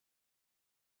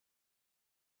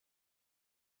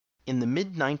In the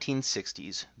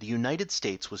mid-1960s, the United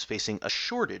States was facing a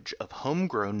shortage of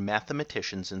homegrown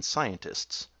mathematicians and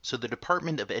scientists, so the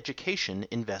Department of Education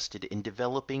invested in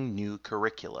developing new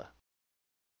curricula.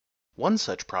 One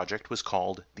such project was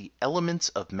called the Elements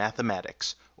of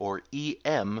Mathematics, or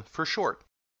EM for short.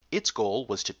 Its goal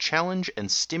was to challenge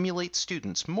and stimulate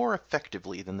students more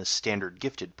effectively than the standard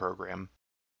gifted program.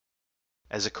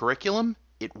 As a curriculum,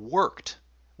 it worked.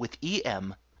 With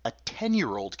EM, a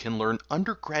 10-year-old can learn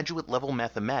undergraduate level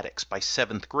mathematics by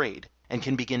 7th grade and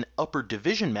can begin upper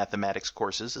division mathematics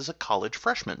courses as a college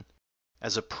freshman.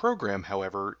 As a program,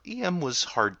 however, EM was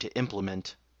hard to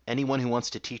implement. Anyone who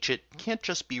wants to teach it can't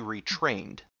just be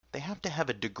retrained. They have to have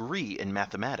a degree in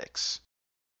mathematics.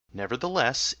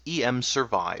 Nevertheless, EM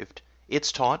survived.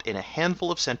 It's taught in a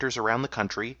handful of centers around the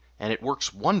country, and it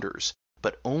works wonders,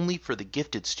 but only for the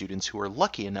gifted students who are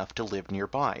lucky enough to live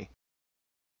nearby.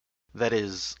 That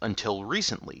is, until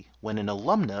recently, when an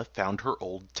alumna found her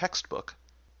old textbook.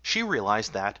 She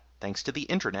realized that, thanks to the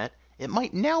internet, it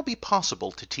might now be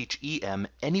possible to teach EM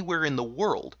anywhere in the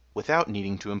world without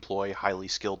needing to employ highly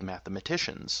skilled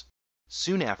mathematicians.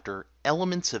 Soon after,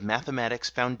 Elements of Mathematics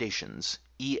Foundations,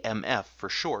 EMF for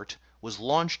short, was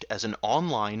launched as an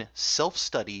online,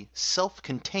 self-study,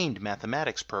 self-contained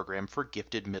mathematics program for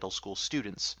gifted middle school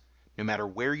students. No matter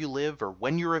where you live or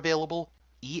when you're available,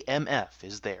 EMF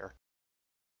is there.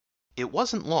 It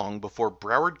wasn't long before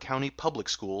Broward County Public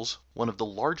Schools, one of the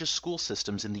largest school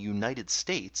systems in the United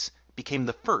States, became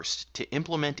the first to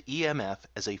implement EMF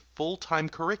as a full-time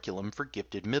curriculum for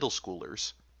gifted middle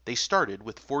schoolers. They started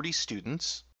with 40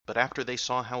 students, but after they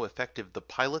saw how effective the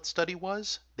pilot study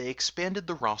was, they expanded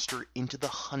the roster into the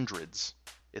hundreds.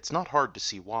 It's not hard to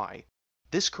see why.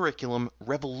 This curriculum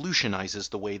revolutionizes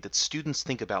the way that students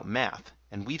think about math,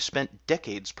 and we've spent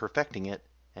decades perfecting it,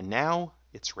 and now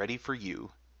it's ready for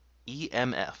you.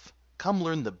 EMF. Come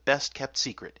learn the best kept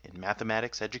secret in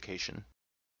mathematics education.